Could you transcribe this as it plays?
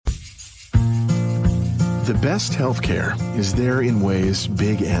The best healthcare is there in ways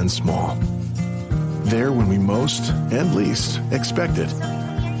big and small. There when we most and least expect it.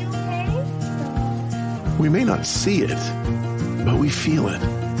 We may not see it, but we feel it.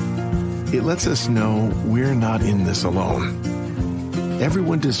 It lets us know we're not in this alone.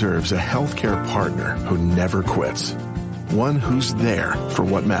 Everyone deserves a healthcare partner who never quits. One who's there for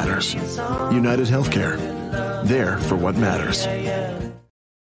what matters. United Healthcare. There for what matters.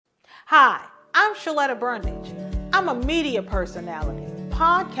 Hi, I'm Shaletta Brundage. I'm a media personality,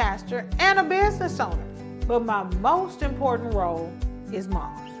 podcaster, and a business owner. But my most important role is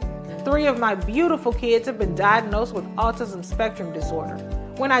mom. 3 of my beautiful kids have been diagnosed with autism spectrum disorder.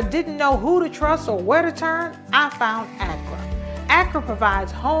 When I didn't know who to trust or where to turn, I found ACRA. ACRA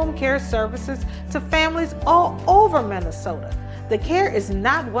provides home care services to families all over Minnesota. The care is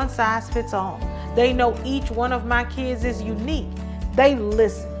not one size fits all. They know each one of my kids is unique. They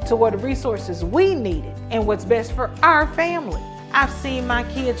listen to what resources we needed and what's best for our family. I've seen my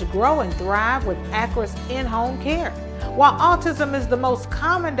kids grow and thrive with ACRA's in-home care. While autism is the most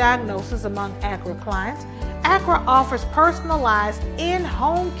common diagnosis among ACRA clients, ACRA offers personalized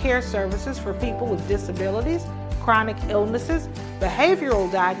in-home care services for people with disabilities, chronic illnesses, behavioral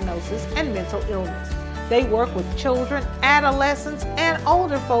diagnosis, and mental illness. They work with children, adolescents, and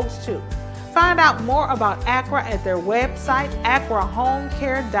older folks too. Find out more about ACRA at their website,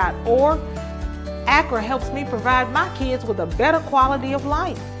 acrahomecare.org. ACRA helps me provide my kids with a better quality of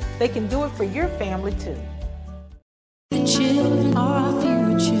life. They can do it for your family too. The children are our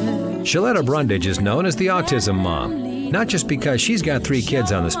future. Shaletta Brundage is known as the Autism Mom. Not just because she's got 3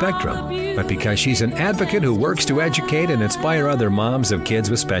 kids on the spectrum, but because she's an advocate who works to educate and inspire other moms of kids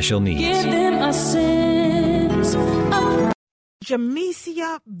with special needs. Give them a sense of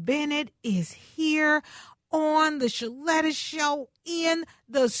Jamecia Bennett is here on the Shaletta Show in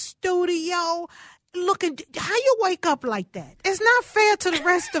the studio. Look at how you wake up like that. It's not fair to the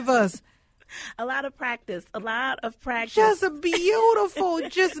rest of us. A lot of practice. Just beautiful.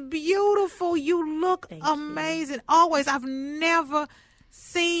 You look amazing. Always. I've never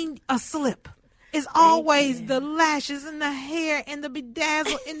seen a slip. It's always the lashes and the hair and the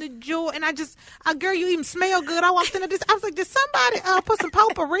bedazzle and the jewel. And girl, you even smell good. I walked into this. I was like, did somebody put some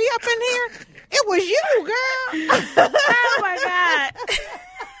potpourri up in here? It was you, girl. Oh, my God.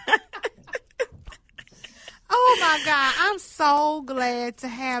 Oh, my God. I'm so glad to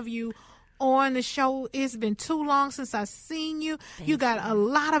have you on the show. It's been too long since I've seen you. You got a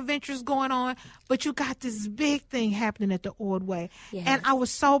lot of ventures going on, but you got this big thing happening at the Ordway. Yes. And I was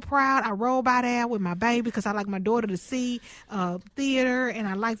so proud. I rode by there with my baby because I like my daughter to see theater, and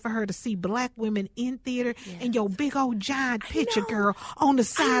I like for her to see Black women in theater. Yes. And your big old giant picture, girl, on the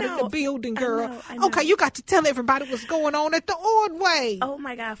side of the building, girl. I know. Okay, you got to tell everybody what's going on at the Ordway. Oh,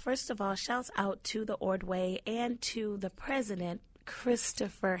 my God. First of all, shouts out to the Ordway and to the president,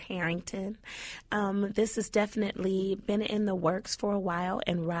 Christopher Harrington. This has definitely been in the works for a while,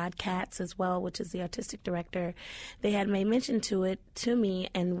 and Rod Katz as well, which is the artistic director. They had made mention to it to me,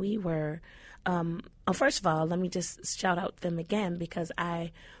 and we were, first of all, let me just shout out them again because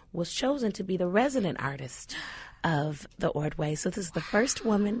I was chosen to be the resident artist of the Ordway. So this is the first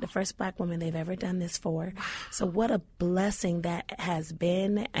Black woman they've ever done this for. Wow. So what a blessing that has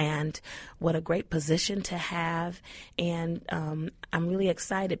been, and what a great position to have. And I'm really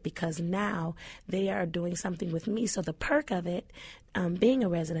excited because now they are doing something with me. So the perk of it, being a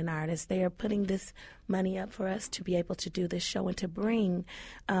resident artist, they are putting this money up for us to be able to do this show and to bring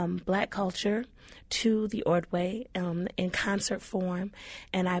Black culture to the Ordway in concert form.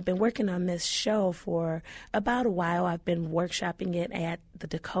 And I've been working on this show for about a while. I've been workshopping it at the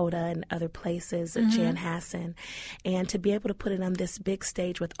Dakota and other places, at Chanhassen, and to be able to put it on this big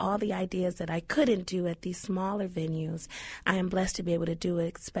stage with all the ideas that I couldn't do at these smaller venues, I am blessed to be able to do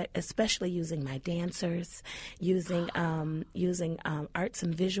it, especially using my dancers, using arts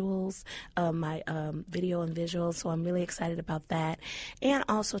and visuals, my video and visuals. So I'm really excited about that. And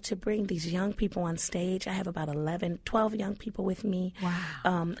also to bring these young people on stage. I have about 12 young people with me.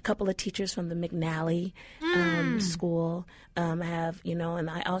 Wow. A couple of teachers from the McNally school. I have, and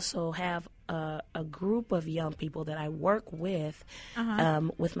I also have a group of young people that I work with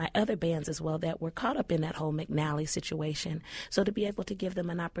my other bands as well that were caught up in that whole McNally situation. So to be able to give them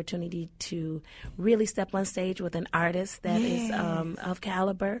an opportunity to really step on stage with an artist that is of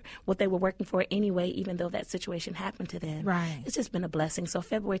caliber, what they were working for anyway, even though that situation happened to them. Right. It's just been a blessing. So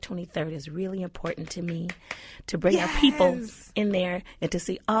February 23rd is really important to me to bring our people in there and to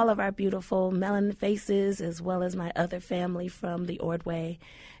see all of our beautiful melanin faces as well as my other family from the Ordway.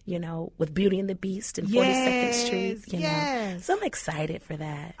 with Beauty and the Beast and 42nd Street, know. So I'm excited for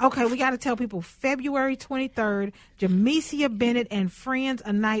that. Okay, we got to tell people February 23rd, Jamecia Bennett and Friends,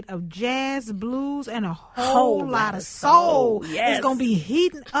 a night of jazz, blues, and a whole lot of soul. Yes. It's going to be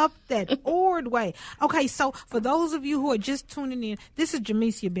heating up that Ordway. Okay, so for those of you who are just tuning in, this is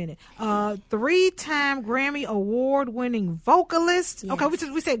Jamecia Bennett, 3-time Grammy Award-winning vocalist. Yes. Okay,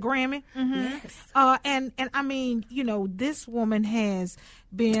 we said Grammy. Yes. And I mean, this woman has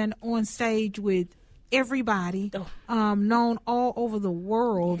been on stage with everybody, known all over the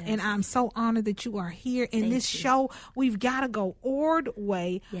world. Yes. And I'm so honored that you are here in this show. We've got to go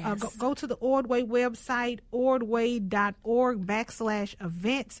Ordway. Yes. Go to the Ordway website,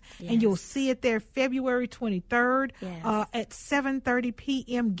 ordway.org/events, and you'll see it there February 23rd at 7:30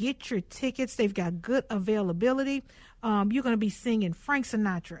 p.m. Get your tickets. They've got good availability. You're going to be singing Frank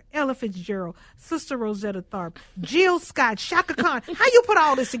Sinatra, Ella Fitzgerald, Sister Rosetta Tharpe, Jill Scott, Shaka Khan. How you put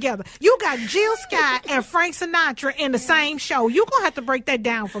all this together? You got Jill Scott and Frank Sinatra in the same show. You're going to have to break that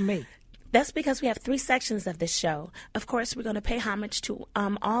down for me. That's because we have 3 sections of this show. Of course, we're going to pay homage to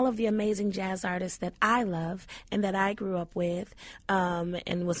all of the amazing jazz artists that I love and that I grew up with,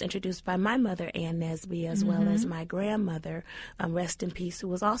 and was introduced by my mother, Ann Nesby, as well as my grandmother, rest in peace, who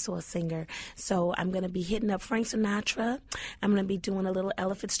was also a singer. So I'm going to be hitting up Frank Sinatra. I'm going to be doing a little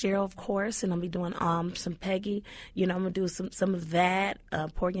Ella Fitzgerald, of course, and I'll be doing some Peggy. I'm going to do some of that,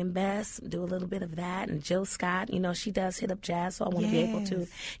 Porgy and Bess, do a little bit of that, and Jill Scott. She does hit up jazz, so I want to be able to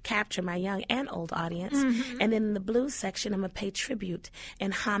capture my young and old audience. And then in the blues section, I'm going to pay tribute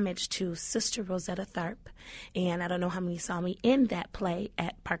and homage to Sister Rosetta Tharpe. And I don't know how many saw me in that play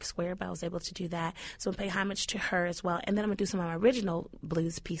at Park Square, but I was able to do that. So I'm going to pay homage to her as well. And then I'm going to do some of my original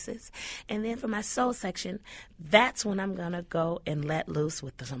blues pieces. And then for my soul section, that's when I'm going to go and let loose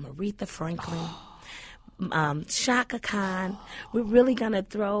with some Aretha Franklin. Shaka Khan. We're really gonna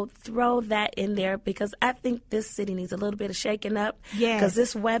throw that in there because I think this city needs a little bit of shaking up. Yes, because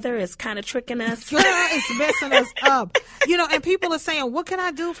this weather is kind of tricking us. Girl, it's messing us up. And people are saying, "What can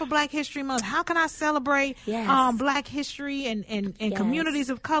I do for Black History Month? How can I celebrate Black history and communities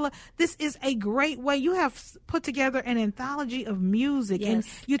of color?" This is a great way. You have put together an anthology of music, and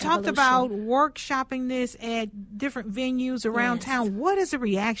you talked about workshopping this at different venues around town. What has the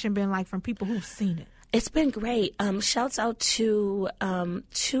reaction been like from people who've seen it? It's been great. Shouts out to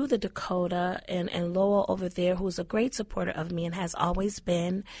the Dakota and Lowell over there, who's a great supporter of me and has always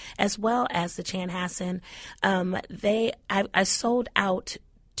been, as well as the Chanhassen. I sold out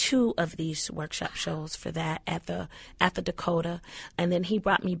 2 of these workshop shows for that at the Dakota, and then he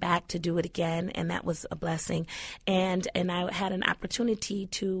brought me back to do it again, and that was a blessing. And I had an opportunity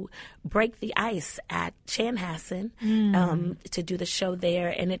to break the ice at Chanhassen to do the show there,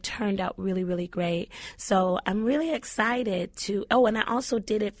 and it turned out really, really great. So I'm really excited to. Oh, and I also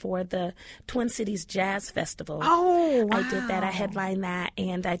did it for the Twin Cities Jazz Festival. Oh, wow. I did that. I headlined that,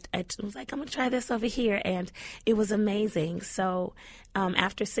 and I was like, I'm gonna try this over here, and it was amazing. So.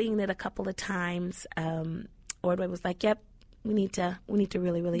 After seeing it a couple of times, Ordway was like, "Yep, we need to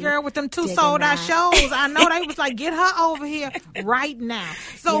really, really." Girl, with them 2 sold-out shows, I know they was like, "Get her over here right now."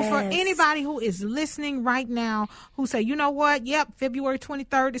 So for anybody who is listening right now, who say, "You know what? Yep, February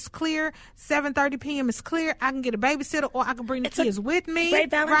 23rd is clear. 7:30 p.m. is clear. I can get a babysitter, or I can bring the kids with me."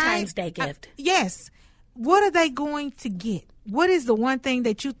 Great Valentine's Day gift. Yes. What are they going to get? What is the one thing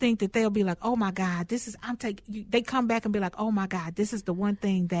that you think that they'll be like, "Oh my God, this is," they come back and be like, "Oh my God, this is the one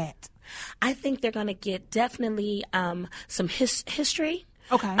thing that." I think they're going to get definitely some history.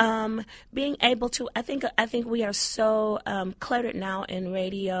 Okay. Being able to, I think we are so cluttered now in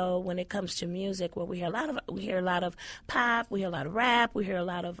radio when it comes to music, where we hear a lot of pop, we hear a lot of rap, we hear a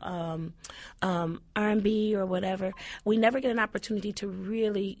lot of R&B or whatever. We never get an opportunity to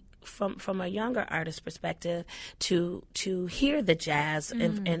really. From a younger artist's perspective, to hear the jazz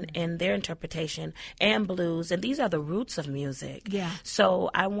and their interpretation and blues, and these are the roots of music. Yeah.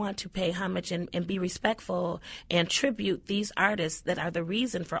 So I want to pay homage and be respectful and tribute these artists that are the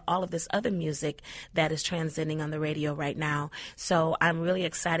reason for all of this other music that is transcending on the radio right now. So I'm really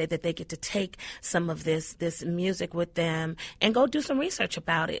excited that they get to take some of this music with them and go do some research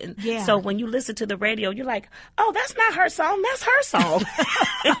about it. And so when you listen to the radio, you're like, "Oh, that's not her song. That's her song."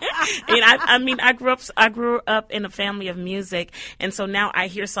 I grew up in a family of music, and so now I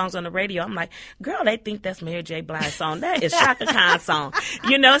hear songs on the radio. I'm like, girl, they think that's Mary J. Blige's song. That is Shaka Khan's song.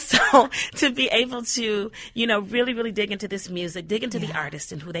 So to be able to, really, really dig into this music, dig into the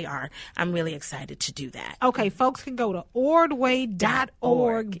artist and who they are, I'm really excited to do that. Okay, folks can go to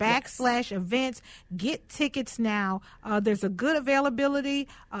ordway.org/events. Get tickets now. There's a good availability.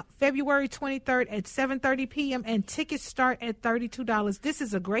 February 23rd at 7:30 p.m. and tickets start at $32. This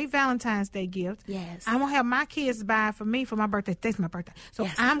is a great Valentine's Day gift. Yes. I'm going to have my kids buy it for me for my birthday. Today's my birthday. So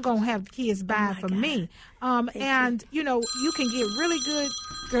I'm going to have kids buy it for me. And, you can get really good.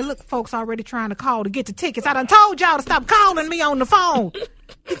 Girl, look, folks already trying to call to get the tickets. I done told y'all to stop calling me on the phone.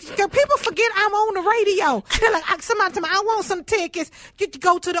 Girl, people forget I'm on the radio. They're like, somebody tell me, I want some tickets. You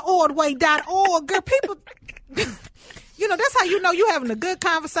go to the ordway.org. Girl, people... that's how you having a good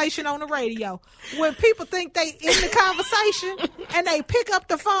conversation on the radio. When people think they in the conversation and they pick up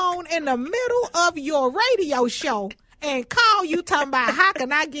the phone in the middle of your radio show and call you talking about how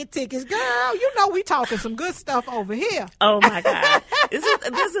can I get tickets. Girl, we talking some good stuff over here. Oh, my God. This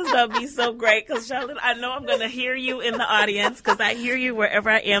is going to be so great because, Charlotte, I know I'm going to hear you in the audience because I hear you wherever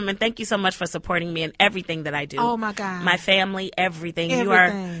I am. And thank you so much for supporting me in everything that I do. Oh, my God. My family, everything. You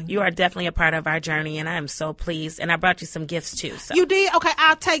are definitely a part of our journey, and I am so pleased. And I brought you some gifts, too. So. You did? Okay,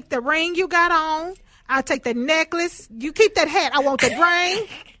 I'll take the ring you got on. I'll take the necklace. You keep that hat. I want the ring.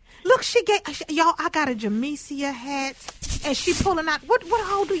 Look, y'all, I got a Jamecia hat, and she pulling out, what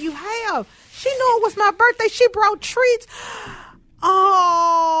all do you have? She knew it was my birthday. She brought treats.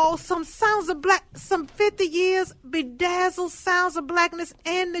 Oh, some Sounds of Black, some 50 years, bedazzled Sounds of Blackness,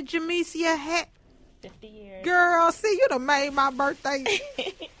 and the Jamecia hat. 50 years. Girl, see, you done made my birthday.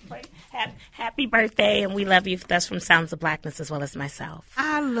 Happy birthday, and we love you. That's from Sounds of Blackness as well as myself.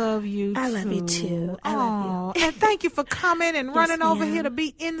 I love you, I love you, too. I love you. And thank you for coming and running over here to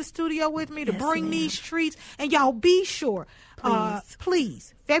be in the studio with me to bring these treats. And y'all be sure,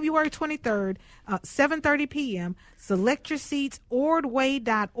 please, February 23rd, 7:30 p.m., select your seats,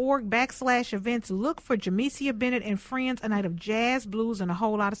 ordway.org/events. Look for Jamecia Bennett and Friends, a night of jazz, blues, and a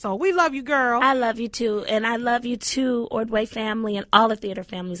whole lot of soul. We love you, girl. I love you, too. And I love you, too, Ordway family and all the theater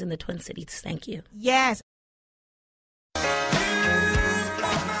families in the Twin Cities. Thank you. Yes.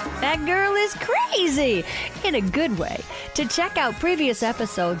 That girl is crazy, in a good way. To check out previous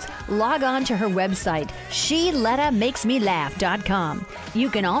episodes, log on to her website, SheLettaMakesMeLaugh.com.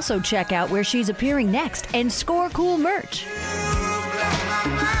 You can also check out where she's appearing next and score cool merch.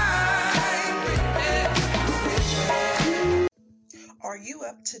 Are you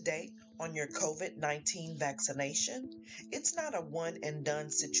up to date on your COVID-19 vaccination? It's not a one-and-done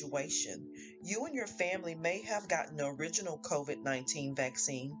situation. You and your family may have gotten the original COVID-19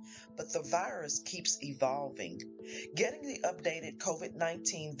 vaccine, but the virus keeps evolving. Getting the updated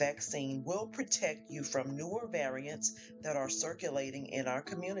COVID-19 vaccine will protect you from newer variants that are circulating in our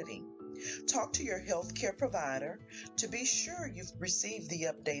community. Talk to your healthcare provider to be sure you've received the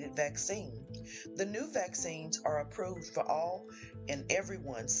updated vaccine. The new vaccines are approved for all and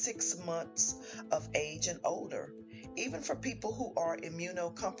everyone 6 months of age and older, even for people who are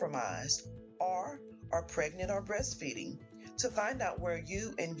immunocompromised or are pregnant or breastfeeding. To find out where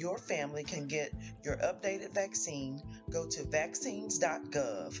you and your family can get your updated vaccine, go to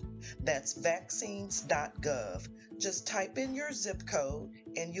vaccines.gov. That's vaccines.gov. Just type in your zip code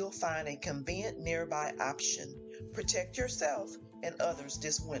and you'll find a convenient nearby option. Protect yourself and others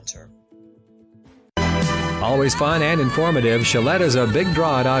this winter. Always fun and informative, Shaletta's a big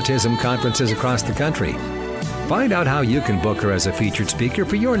draw at autism conferences across the country. Find out how you can book her as a featured speaker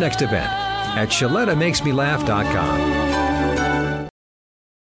for your next event at ShalettaMakesMeLaugh.com.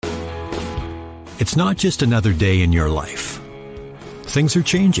 It's not just another day in your life. Things are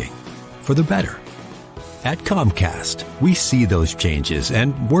changing for the better. At Comcast, we see those changes,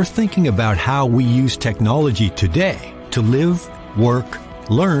 and we're thinking about how we use technology today to live, work,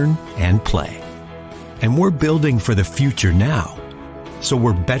 learn, and play. And we're building for the future now, so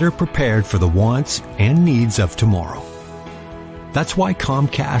we're better prepared for the wants and needs of tomorrow. That's why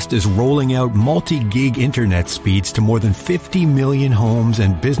Comcast is rolling out multi-gig internet speeds to more than 50 million homes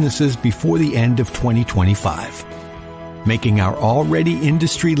and businesses before the end of 2025, making our already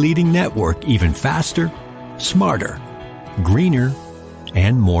industry-leading network even faster, smarter, greener,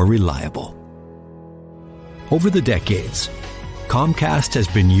 and more reliable. Over the decades, Comcast has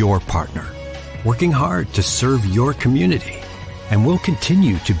been your partner, working hard to serve your community, and will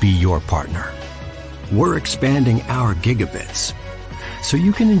continue to be your partner. We're expanding our gigabits so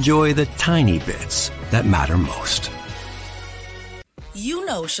you can enjoy the tiny bits that matter most. You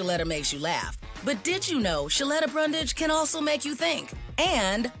know Shaletta makes you laugh. But did you know Shaletta Brundage can also make you think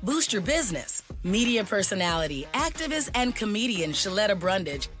and boost your business? Media personality, activist, and comedian Shaletta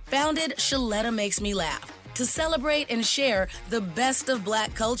Brundage founded Shaletta Makes Me Laugh to celebrate and share the best of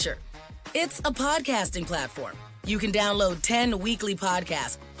Black culture. It's a podcasting platform. You can download 10 weekly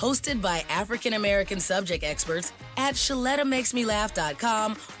podcasts hosted by African-American subject experts at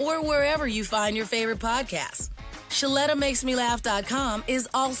ShalettaMakesMeLaugh.com or wherever you find your favorite podcasts. ShalettaMakesMeLaugh.com is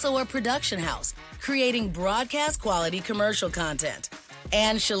also a production house, creating broadcast-quality commercial content.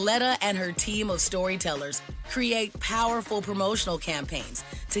 And Shaletta and her team of storytellers create powerful promotional campaigns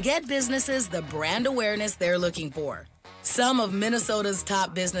to get businesses the brand awareness they're looking for. Some of Minnesota's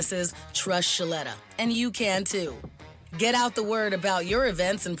top businesses trust Shaletta, and you can too. Get out the word about your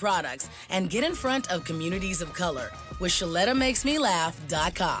events and products and get in front of communities of color with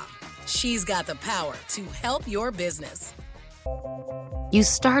ShalettaMakesMeLaugh.com. She's got the power to help your business. You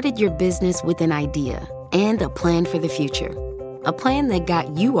started your business with an idea and a plan for the future. A plan that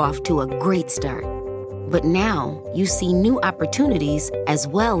got you off to a great start. But now you see new opportunities as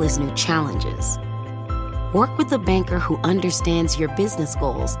well as new challenges. Work with a banker who understands your business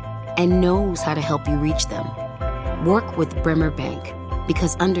goals and knows how to help you reach them. Work with Bremer Bank,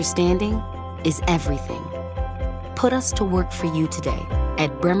 because understanding is everything. Put us to work for you today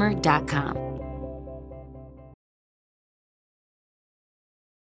at Bremer.com.